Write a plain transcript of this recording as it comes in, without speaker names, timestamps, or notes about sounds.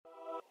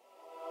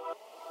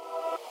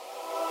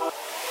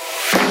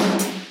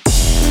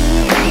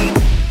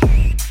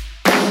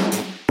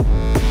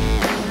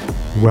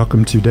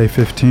Welcome to day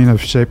 15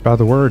 of Shaped by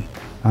the Word.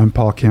 I'm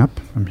Paul Kemp.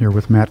 I'm here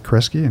with Matt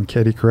Kresge and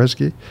Katie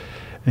Kresge,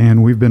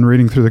 and we've been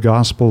reading through the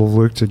Gospel of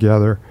Luke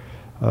together.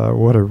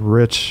 What a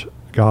rich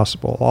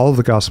gospel! All of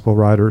the gospel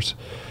writers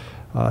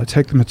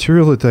take the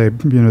material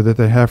that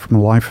they have from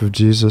the life of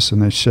Jesus,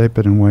 and they shape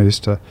it in ways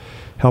to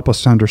help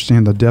us to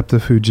understand the depth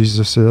of who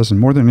Jesus is.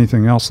 And more than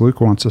anything else, Luke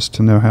wants us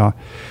to know how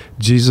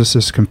Jesus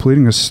is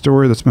completing a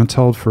story that's been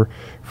told for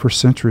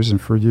centuries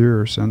and for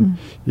years, and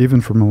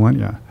even for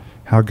millennia.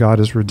 How God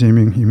is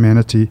redeeming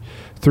humanity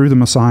through the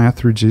Messiah,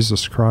 through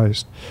Jesus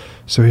Christ.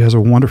 So he has a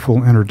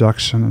wonderful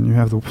introduction, and you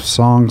have the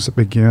songs that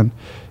begin,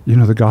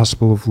 the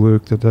Gospel of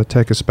Luke, that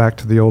take us back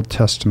to the Old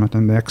Testament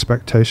and the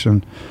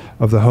expectation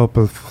of the hope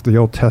of the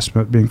Old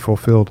Testament being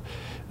fulfilled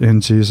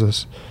in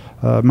Jesus.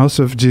 Most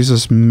of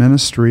Jesus'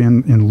 ministry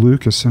in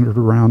Luke is centered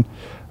around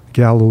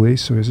Galilee,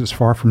 so he's as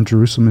far from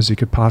Jerusalem as he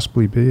could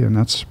possibly be, and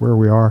that's where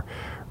we are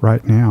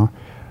right now.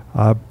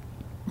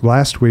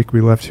 Last week,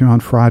 we left here on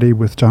Friday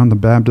with John the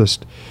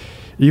Baptist.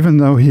 Even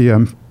though he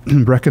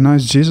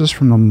recognized Jesus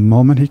from the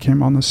moment he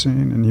came on the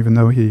scene, and even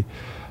though he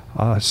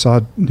saw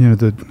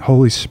the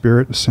Holy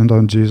Spirit descend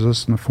on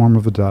Jesus in the form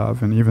of a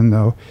dove, and even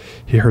though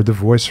he heard the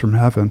voice from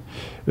heaven,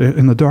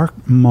 in the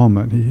dark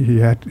moment, he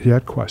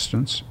had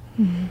questions,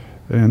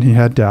 and he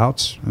had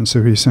doubts, and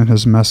so he sent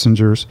his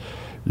messengers,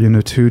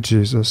 to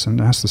Jesus and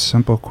asked the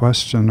simple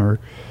question: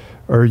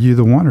 Are you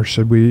the one, or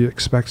should we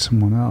expect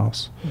someone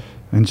else?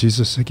 And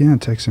Jesus, again,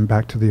 takes him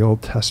back to the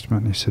Old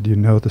Testament. He said, you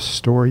know the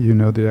story, you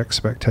know the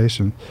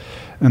expectation.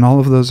 And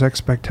all of those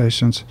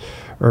expectations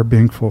are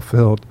being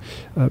fulfilled.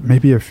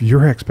 Maybe if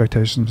your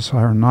expectations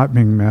are not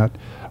being met,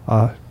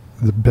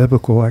 the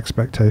biblical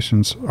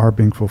expectations are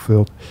being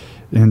fulfilled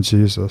in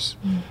Jesus.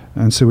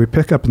 And so we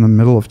pick up in the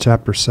middle of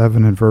chapter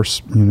 7 and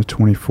verse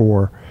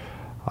 24.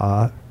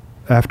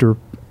 After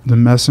the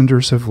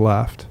messengers have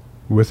left,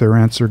 with their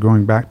answer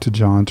going back to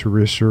John to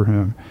reassure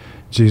him,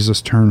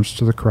 Jesus turns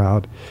to the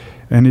crowd.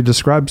 And he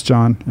describes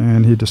John,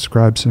 and he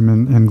describes him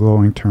in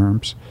glowing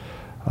terms.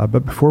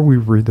 But before we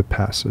read the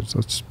passage,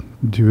 let's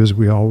do as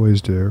we always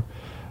do.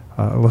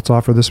 Let's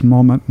offer this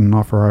moment and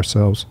offer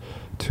ourselves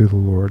to the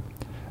Lord.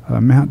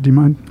 Matt, do you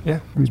mind?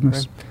 Yeah.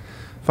 Please,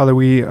 Father,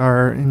 we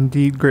are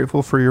indeed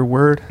grateful for your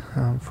word,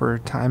 for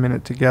time in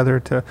it together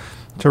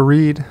to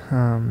read,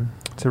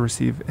 to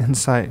receive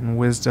insight and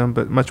wisdom,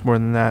 but much more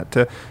than that,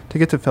 to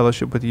get to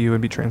fellowship with you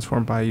and be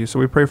transformed by you. So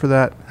we pray for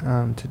that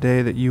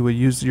today, that you would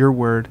use your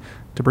word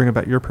to bring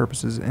about your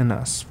purposes in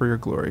us for your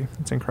glory.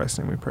 It's in Christ's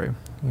name we pray.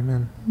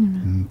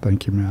 Amen.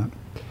 Thank you, Matt.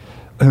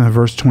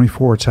 Verse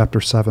 24, chapter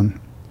 7.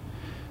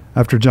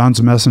 After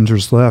John's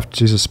messengers left,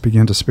 Jesus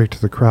began to speak to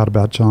the crowd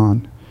about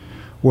John.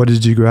 What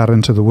did you go out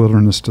into the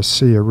wilderness to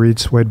see? A reed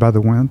swayed by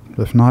the wind?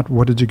 If not,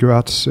 what did you go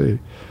out to see?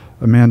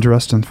 A man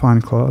dressed in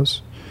fine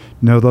clothes?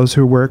 No, those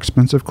who wear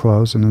expensive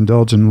clothes and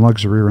indulge in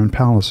luxury are in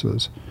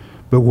palaces.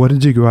 But what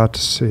did you go out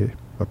to see?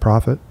 A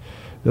prophet?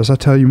 Yes, I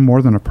tell you,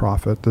 more than a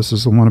prophet. This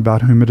is the one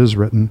about whom it is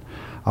written,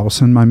 I will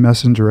send my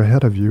messenger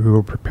ahead of you who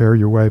will prepare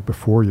your way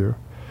before you.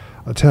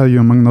 I tell you,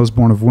 among those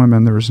born of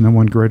women, there is no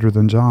one greater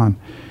than John.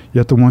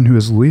 Yet the one who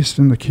is least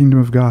in the kingdom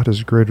of God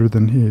is greater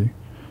than he.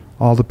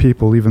 All the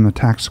people, even the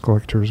tax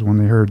collectors, when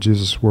they heard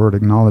Jesus' word,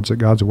 acknowledged that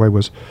God's way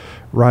was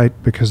right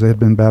because they had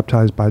been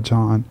baptized by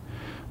John.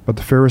 But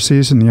the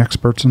Pharisees and the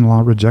experts in law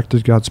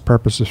rejected God's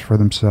purposes for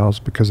themselves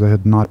because they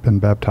had not been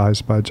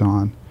baptized by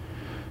John.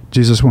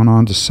 Jesus went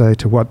on to say,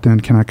 to what then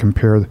can I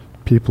compare the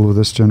people of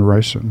this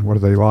generation? What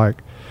are they like?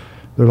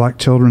 They're like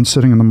children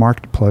sitting in the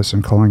marketplace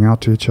and calling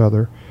out to each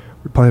other.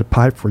 We played a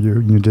pipe for you,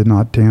 and you did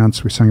not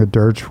dance. We sang a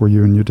dirge for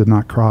you, and you did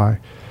not cry.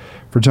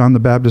 For John the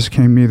Baptist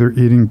came neither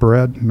eating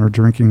bread nor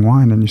drinking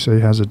wine, and you say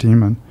he has a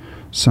demon.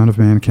 Son of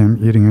Man came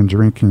eating and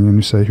drinking, and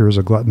you say here is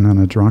a glutton and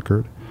a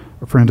drunkard,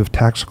 a friend of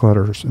tax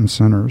collectors and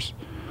sinners.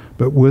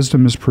 But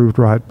wisdom is proved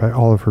right by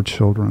all of her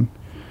children.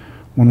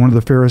 When one of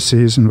the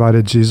Pharisees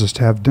invited Jesus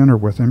to have dinner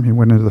with him, he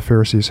went into the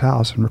Pharisee's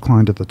house and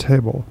reclined at the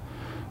table.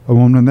 A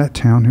woman in that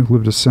town who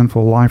lived a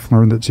sinful life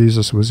learned that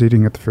Jesus was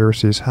eating at the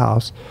Pharisee's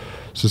house,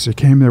 so she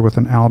came there with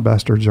an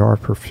alabaster jar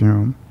of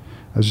perfume.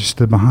 As she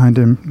stood behind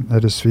him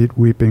at his feet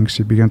weeping,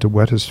 she began to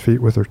wet his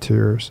feet with her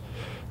tears,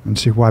 and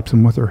she wiped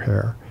them with her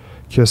hair,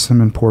 kissed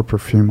them, and poured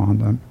perfume on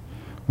them.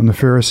 When the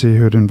Pharisee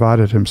who had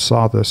invited him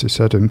saw this, he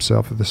said to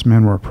himself, if this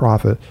man were a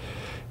prophet,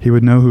 he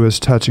would know who is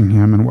touching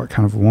him and what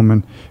kind of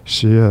woman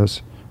she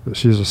is, that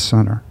she is a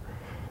sinner.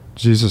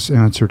 Jesus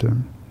answered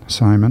him,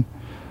 Simon,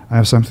 I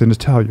have something to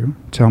tell you.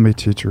 Tell me,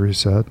 teacher, he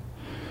said.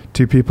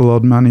 2 people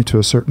owed money to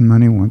a certain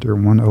moneylender.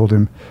 One owed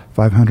him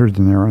 500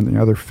 denarii and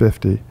the other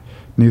 50.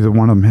 Neither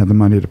one of them had the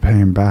money to pay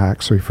him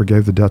back, so he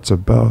forgave the debts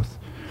of both.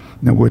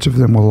 Now which of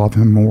them will love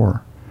him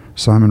more?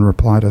 Simon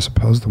replied, I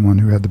suppose the one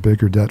who had the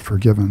bigger debt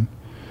forgiven.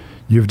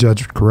 You have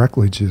judged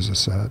correctly,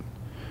 Jesus said.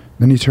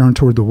 Then he turned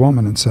toward the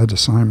woman and said to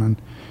Simon,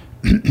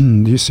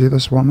 Do you see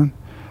this woman?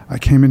 I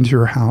came into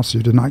your house.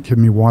 You did not give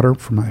me water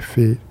for my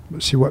feet,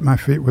 but she wet my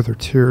feet with her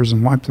tears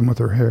and wiped them with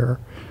her hair.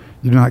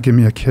 You did not give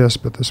me a kiss,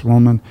 but this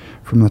woman,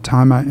 from the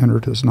time I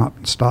entered, has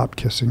not stopped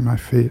kissing my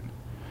feet.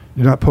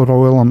 You do not put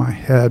oil on my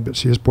head, but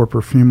she has poured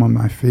perfume on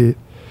my feet.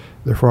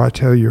 Therefore I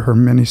tell you, her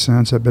many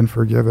sins have been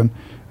forgiven,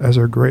 as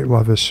her great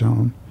love is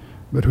shown.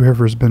 But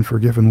whoever has been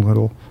forgiven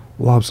little,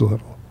 loves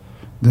little.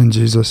 Then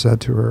Jesus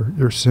said to her,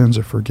 your sins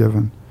are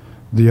forgiven.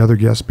 The other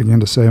guests began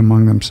to say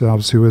among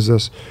themselves, who is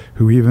this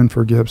who even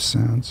forgives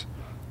sins?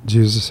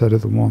 Jesus said to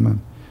the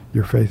woman,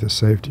 your faith has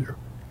saved you.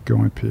 Go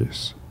in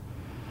peace.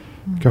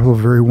 A couple of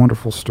very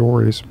wonderful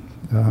stories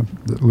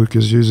that Luke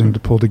is using to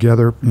pull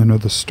together,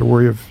 the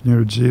story of,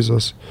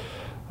 Jesus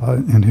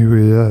and who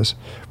he is.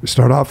 We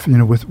start off,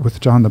 with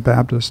John the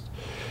Baptist.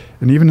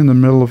 And even in the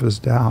middle of his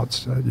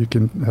doubts, you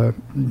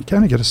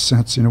kind of get a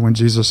sense, when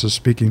Jesus is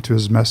speaking to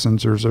his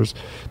messengers,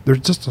 there's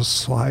just a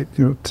slight,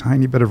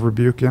 tiny bit of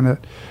rebuke in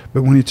it.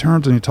 But when he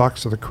turns and he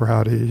talks to the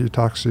crowd, he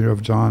talks,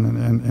 of John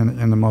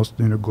in the most,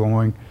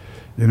 glowing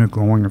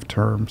of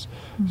terms.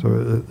 Mm-hmm.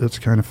 So it's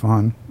kind of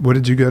fun. What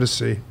did you go to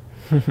see?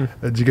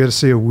 Did you go to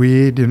see a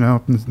weed,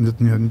 a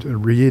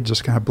reed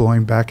just kind of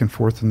blowing back and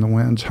forth in the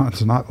wind?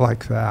 John's not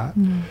like that.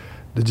 Mm.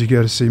 Did you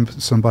go to see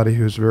somebody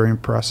who's very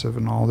impressive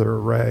in all their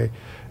array?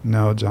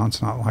 No,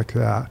 John's not like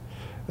that.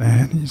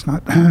 And he's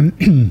not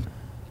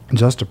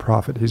just a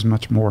prophet. He's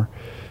much more,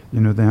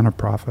 than a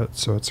prophet.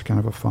 So it's kind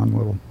of a fun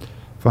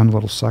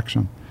little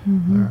section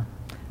there.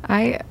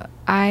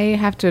 I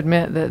have to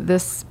admit that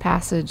this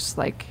passage,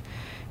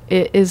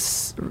 it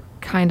is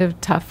kind of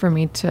tough for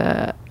me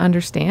to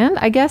understand.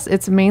 I guess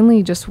it's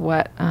mainly just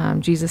what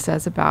Jesus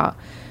says about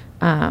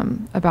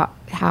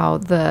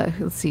how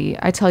let's see,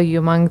 I tell you,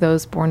 among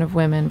those born of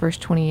women, verse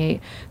 28,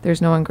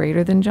 there's no one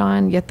greater than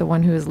John, yet the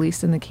one who is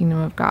least in the kingdom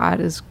of God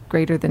is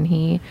greater than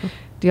he.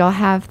 Do y'all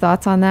have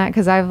thoughts on that?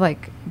 Because I've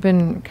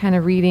been kind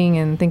of reading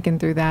and thinking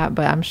through that,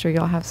 but I'm sure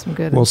y'all have some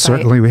good insight.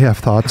 Certainly we have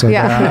thoughts on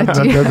that.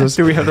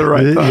 Do we have the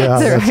right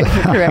thoughts? Yeah,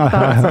 the correct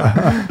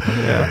thoughts.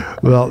 Yeah.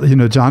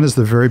 Well, John is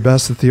the very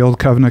best that the old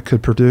covenant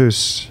could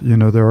produce.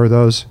 There are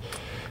those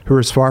who are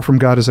as far from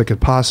God as they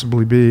could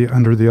possibly be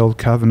under the old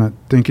covenant,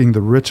 thinking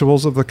the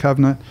rituals of the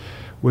covenant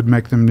would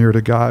make them near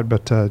to God.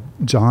 But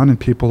John and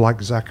people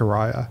like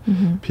Zechariah,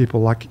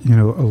 people like,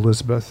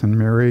 Elizabeth and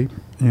Mary,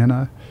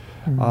 Anna,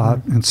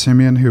 and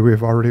Simeon, who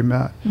we've already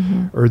met,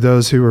 are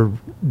those who are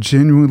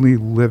genuinely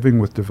living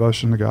with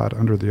devotion to God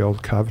under the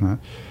old covenant.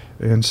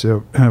 And so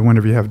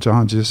whenever you have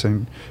John, Jesus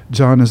saying,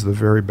 John is the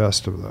very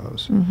best of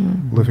those,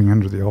 living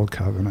under the old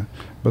covenant.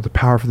 But the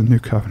power of the new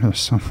covenant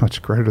is so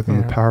much greater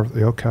than the power of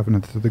the old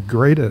covenant. The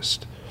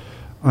greatest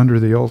under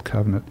the old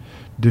covenant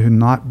do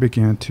not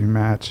begin to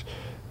match,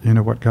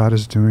 what God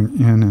is doing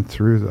in and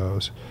through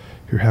those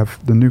who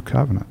have the new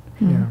covenant.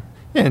 Yeah.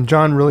 Yeah, and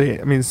John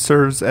really,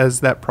 serves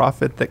as that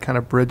prophet that kind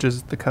of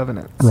bridges the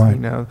covenants.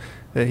 Right.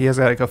 That he has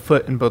a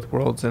foot in both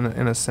worlds in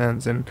a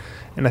sense. And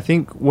I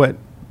think what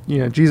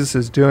Jesus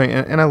is doing,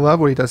 and I love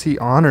what he does. He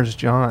honors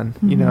John,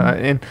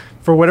 and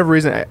for whatever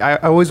reason, I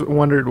always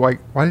wondered, why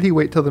did he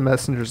wait till the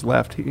messengers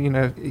left?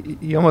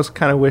 You almost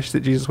kind of wish that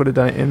Jesus would have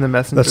done it in the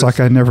messengers. That's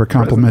I never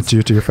compliment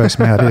you to your face,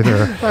 Matt,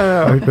 either.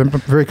 I've been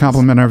very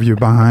complimentary of you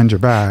behind your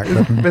back.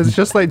 It's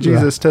just like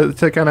Jesus to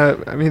kind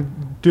of,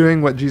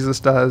 doing what Jesus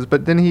does,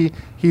 but then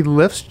he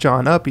lifts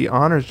John up. He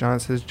honors John,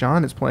 says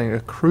John is playing a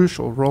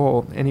crucial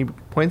role, and he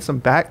points them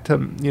back to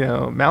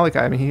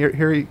Malachi.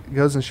 Here he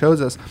goes and shows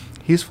us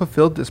he's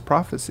fulfilled this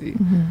prophecy.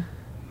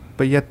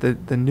 But yet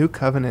the new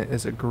covenant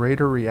is a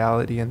greater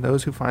reality, and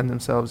those who find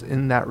themselves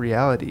in that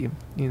reality,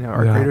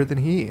 are greater than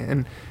he.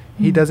 And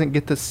he doesn't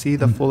get to see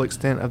the full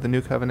extent of the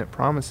new covenant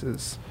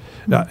promises.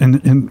 Yeah,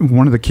 and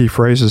one of the key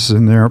phrases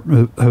in there,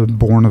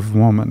 born of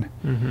woman,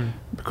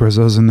 because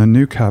those in the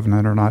new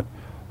covenant are not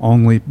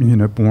only,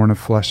 born of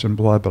flesh and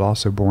blood, but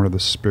also born of the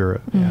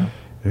Spirit. Yeah.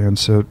 And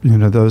so,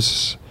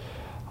 those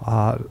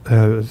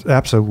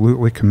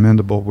absolutely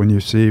commendable when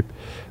you see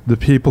the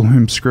people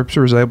whom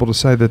Scripture is able to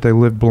say that they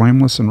lived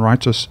blameless and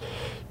righteous,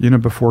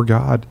 before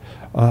God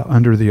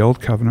under the old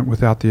covenant,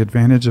 without the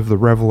advantage of the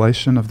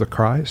revelation of the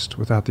Christ,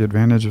 without the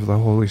advantage of the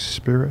Holy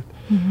Spirit,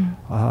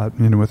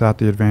 without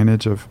the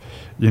advantage of,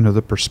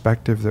 the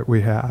perspective that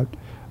we had.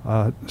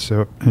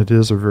 So it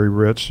is a very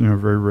rich,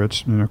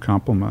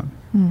 compliment.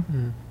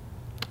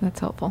 That's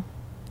helpful.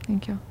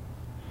 Thank you.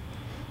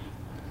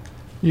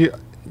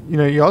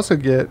 You also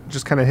get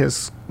just kind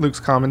of Luke's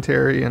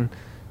commentary and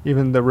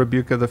even the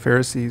rebuke of the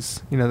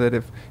Pharisees,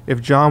 that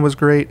if John was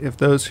great, if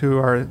those who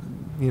are,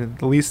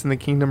 the least in the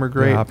kingdom are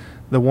great,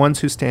 the ones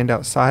who stand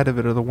outside of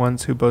it are the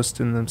ones who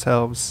boast in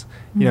themselves.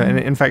 And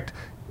in fact,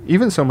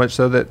 even so much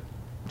so that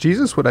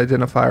Jesus would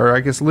identify, or I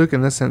guess Luke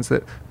in this sense,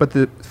 but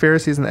the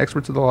Pharisees and the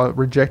experts of the law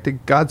rejected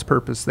God's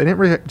purpose. They didn't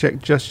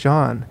reject just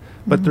John,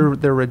 but through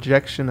their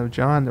rejection of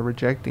John, they're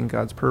rejecting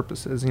God's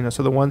purposes.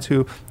 So the ones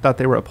who thought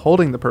they were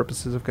upholding the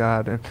purposes of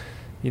God, and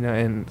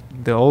and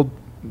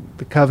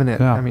the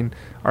covenant,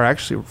 are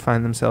actually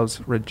find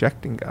themselves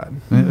rejecting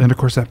God. And of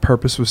course, that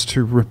purpose was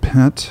to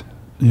repent,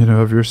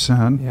 of your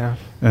sin,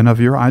 and of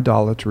your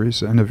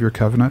idolatries, and of your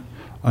covenant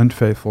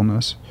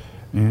unfaithfulness,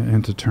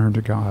 and to turn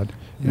to God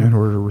in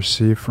order to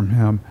receive from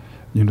Him,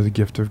 the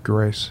gift of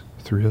grace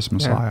through his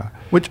Messiah.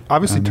 Which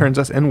obviously turns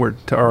us inward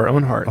to our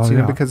own hearts, you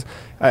know, because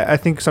I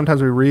think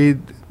sometimes we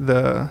read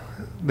the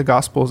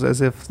Gospels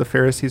as if the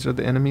Pharisees are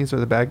the enemies or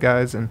the bad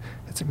guys, and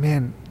it's like,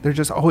 man, they're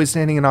just always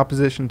standing in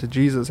opposition to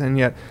Jesus, and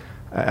yet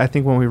I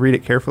think when we read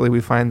it carefully,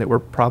 we find that we're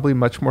probably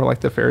much more like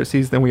the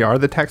Pharisees than we are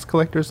the tax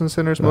collectors and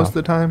sinners most of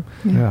the time.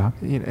 Yeah.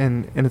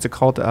 And it's a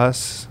call to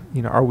us,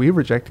 you know, are we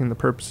rejecting the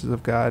purposes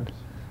of God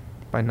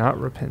by not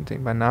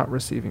repenting, by not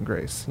receiving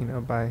grace, you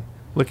know, by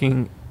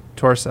looking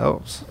to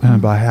ourselves?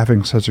 And by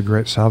having such a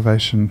great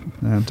salvation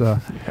and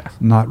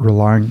not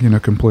relying, you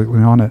know, completely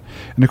on it.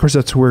 And of course,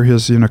 that's where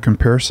his, you know,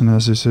 comparison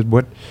is. He said,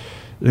 what,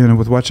 you know,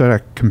 with what should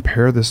I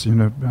compare this, you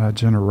know,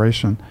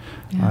 generation?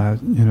 Yeah.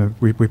 You know,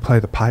 we play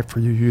the pipe for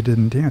you. You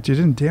didn't dance. You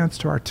didn't dance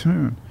to our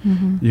tune.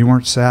 Mm-hmm. You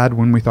weren't sad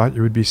when we thought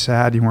you would be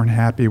sad. You weren't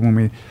happy when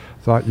we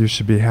thought you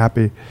should be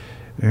happy.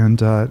 And,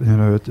 you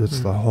know,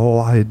 it's the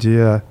whole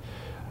idea,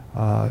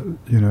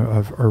 you know,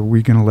 of, are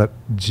we going to let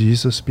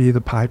Jesus be the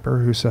piper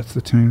who sets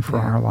the tune for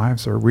our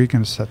lives? Or are we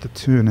going to set the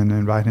tune and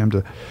invite him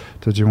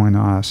to join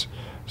us?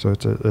 So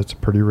it's a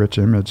pretty rich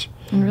image.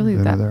 And really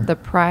the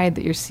pride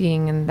that you're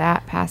seeing in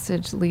that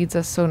passage leads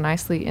us so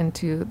nicely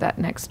into that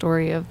next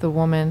story of the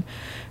woman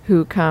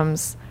who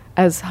comes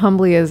as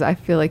humbly as I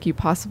feel like you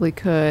possibly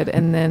could.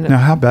 And then... Now,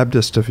 how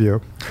Baptist of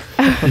you.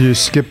 You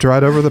skipped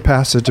right over the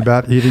passage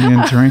about eating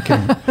and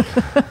drinking.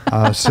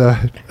 So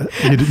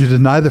you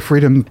deny the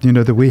freedom, you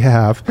know, that we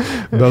have,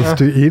 both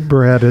to eat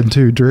bread and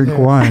to drink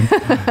wine.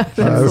 That's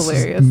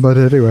hilarious. But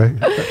anyway,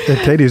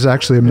 Katie's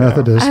actually a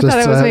Methodist. I thought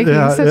I was making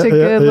such a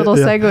good little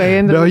segue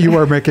into No, you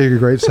were making a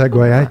great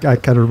segue. I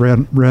kind of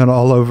ran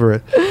all over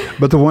it.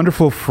 But the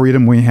wonderful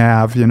freedom we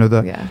have, you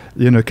know,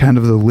 you know, kind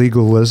of the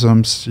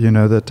legalisms, you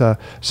know, that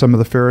some of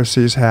the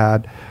Pharisees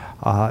had,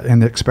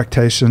 and the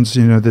expectations,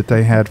 you know, that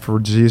they had for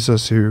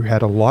Jesus, who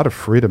had a lot of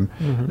freedom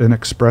in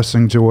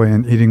expressing joy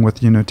and eating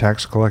with, you know,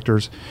 tax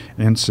collectors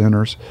and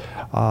sinners,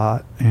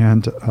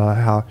 and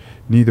how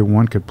neither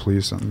one could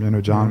please them. You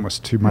know, John was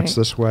too much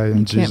this way,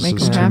 and Jesus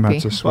is too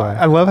much this way.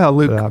 I love how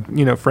Luke,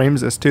 you know,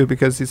 frames this too,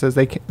 because he says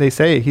they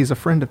say he's a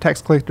friend of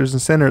tax collectors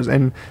and sinners,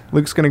 and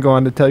Luke's going to go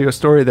on to tell you a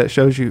story that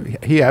shows you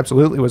he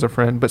absolutely was a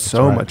friend, but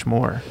so much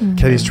more. Mm-hmm.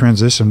 Katie's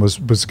transition was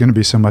going to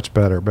be so much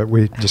better, but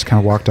we just kind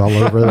of walked all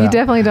over that. You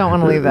definitely don't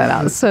want to leave that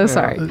out. So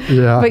sorry.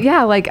 Yeah. But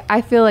yeah, like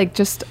I feel like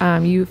just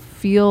you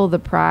feel the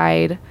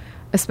pride,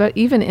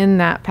 even in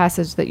that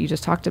passage that you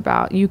just talked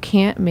about. You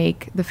can't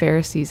make the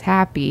Pharisees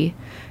happy,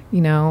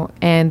 you know,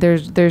 and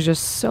they're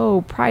just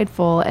so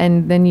prideful.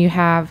 And then you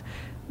have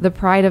the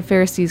pride of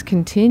Pharisees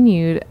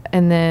continued,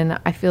 and then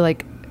I feel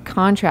like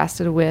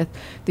contrasted with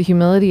the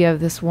humility of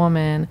this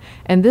woman.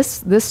 And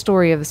this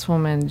story of this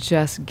woman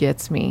just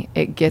gets me.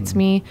 It gets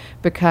me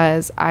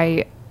because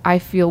I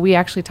feel we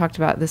actually talked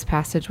about this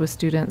passage with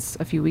students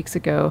a few weeks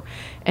ago,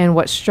 and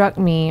what struck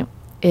me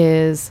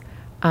is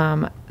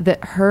that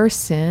her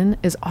sin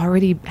has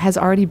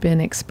already been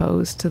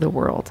exposed to the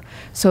world.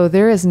 So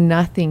there is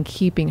nothing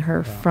keeping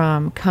her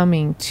from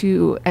coming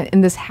to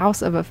in this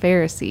house of a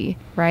Pharisee,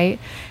 right?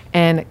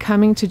 And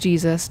coming to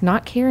Jesus,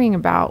 not caring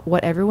about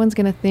what everyone's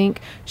going to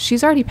think.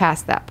 She's already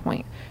past that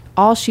point.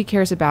 All she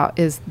cares about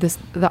is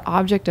the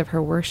object of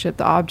her worship,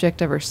 the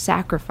object of her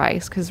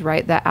sacrifice, because,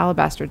 right, that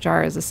alabaster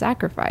jar is a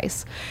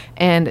sacrifice.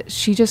 And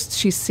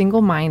she's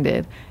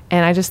single-minded,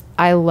 and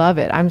I love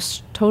it. I'm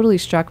totally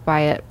struck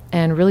by it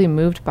and really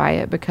moved by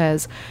it,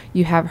 because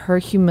you have her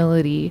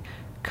humility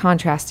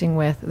contrasting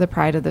with the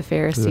pride of the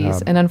Pharisees. Yeah.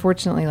 And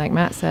unfortunately, like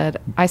Matt said,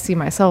 I see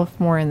myself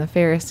more in the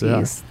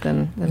Pharisees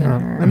than in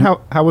her. And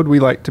how would we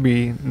like to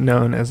be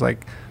known as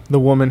like the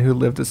woman who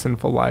lived a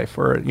sinful life?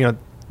 Or, you know,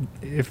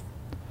 if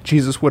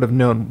Jesus would have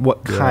known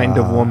what kind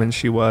of woman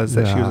she was,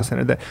 that she was a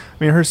sinner. That,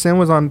 I mean, her sin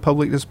was on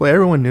public display.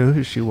 Everyone knew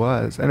who she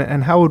was.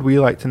 And how would we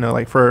like to know,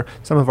 like, for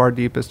some of our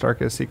deepest,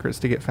 darkest secrets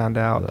to get found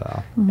out?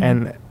 Yeah. Mm-hmm.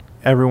 And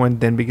everyone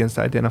then begins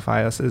to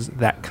identify us as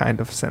that kind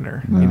of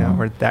sinner, you know,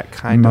 or that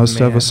kind most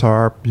of man. Of us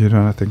are, you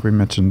know, I think we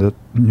mentioned it,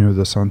 you know,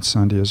 this on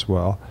Sunday as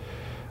well.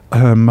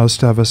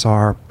 Most of us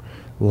are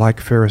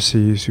like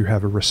Pharisees who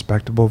have a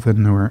respectable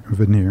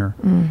veneer.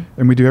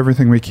 And we do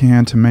everything we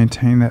can to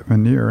maintain that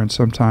veneer. And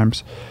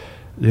sometimes,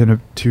 you know,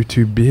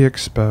 to be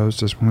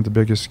exposed is one of the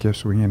biggest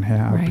gifts we can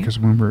have, because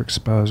when we're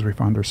exposed, we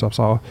find ourselves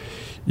all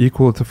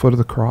equal at the foot of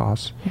the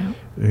cross. Yeah.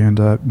 And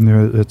you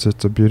know, it's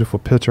a beautiful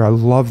picture. I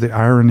love the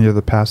irony of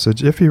the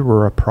passage. If he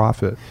were a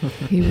prophet,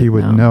 he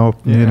would know,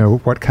 you know,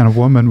 what kind of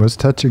woman was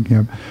touching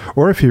him.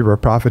 Or if he were a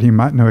prophet, he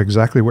might know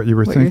exactly what you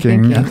were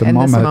thinking at the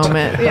moment.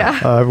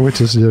 Which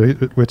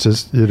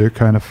is you know,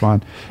 kind of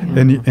fun.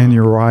 Yeah. And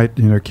you're right,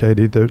 you know,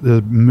 Katie.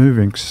 The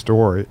moving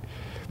story.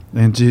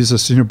 And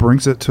Jesus, you know,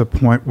 brings it to a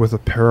point with a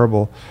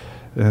parable,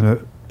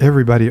 and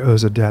everybody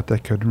owes a debt they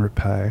couldn't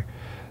repay.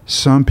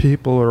 Some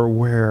people are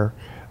aware.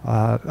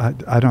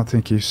 I don't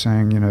think he's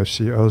saying, you know,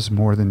 she owes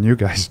more than you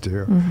guys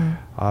do,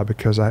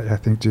 because I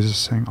think Jesus is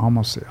saying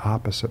almost the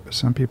opposite. But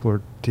some people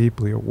are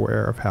deeply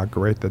aware of how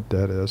great the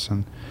debt is,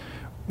 and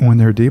when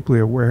they're deeply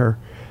aware,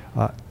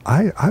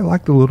 I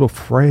like the little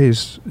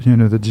phrase, you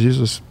know, that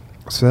Jesus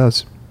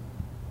says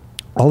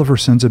all of her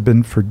sins have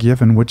been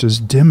forgiven, which is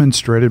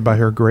demonstrated by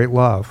her great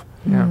love.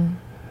 Yeah.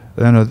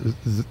 And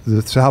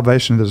the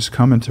salvation that has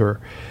come into her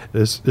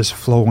is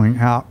flowing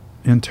out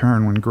in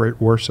turn when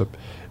great worship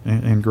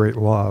and great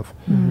love.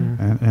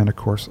 Mm-hmm. And of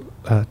course,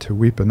 to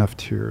weep enough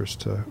tears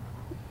to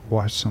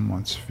wash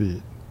someone's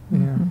feet.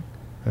 Yeah.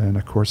 And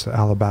of course, the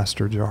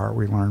alabaster jar,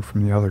 we learned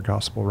from the other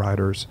gospel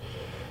writers,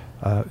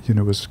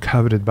 was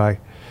coveted by,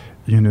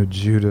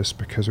 Judas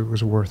because it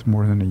was worth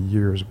more than a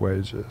year's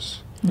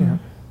wages. Yeah.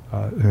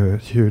 A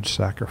huge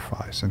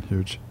sacrifice and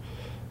huge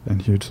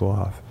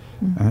love.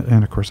 Mm-hmm.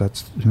 And of course,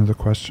 that's, the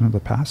question of the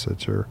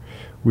passage. Are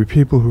we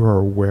people who are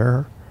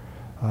aware,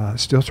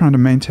 still trying to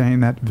maintain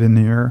that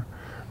veneer?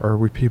 Or are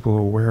we people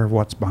aware of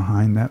what's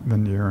behind that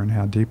veneer and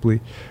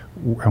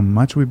how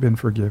much we've been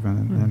forgiven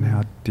and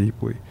how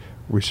deeply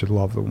we should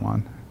love the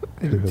one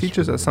who It has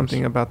teaches us forgiven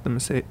something about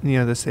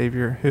the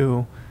Savior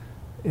who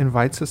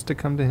invites us to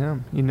come to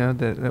Him.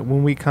 That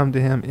when we come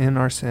to Him in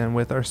our sin,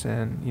 with our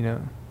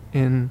sin,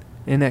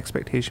 in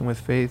expectation with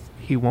faith,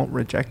 He won't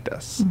reject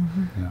us.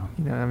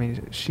 Mm-hmm. Yeah.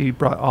 She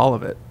brought all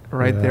of it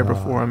right there Yeah.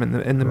 before Him in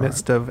the Right.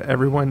 midst of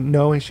everyone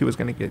knowing she was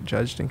going to get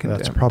judged and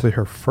condemned. That's probably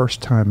her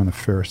first time in a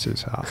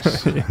Pharisee's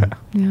house.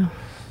 Yeah.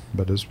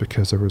 But it's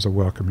because there was a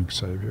welcoming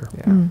Savior.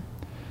 Yeah. Mm.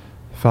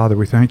 Father,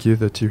 we thank you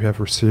that you have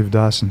received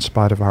us in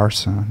spite of our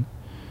sin.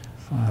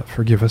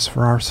 Forgive us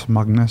for our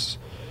smugness,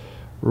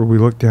 where we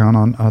look down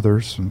on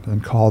others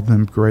and call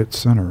them great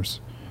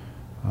sinners,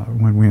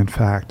 when we in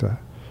fact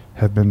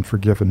have been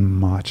forgiven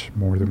much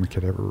more than we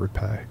could ever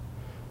repay.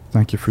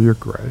 Thank you for your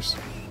grace.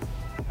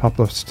 Help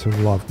us to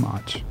love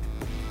much.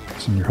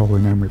 It's in your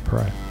holy name we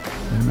pray.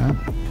 Amen.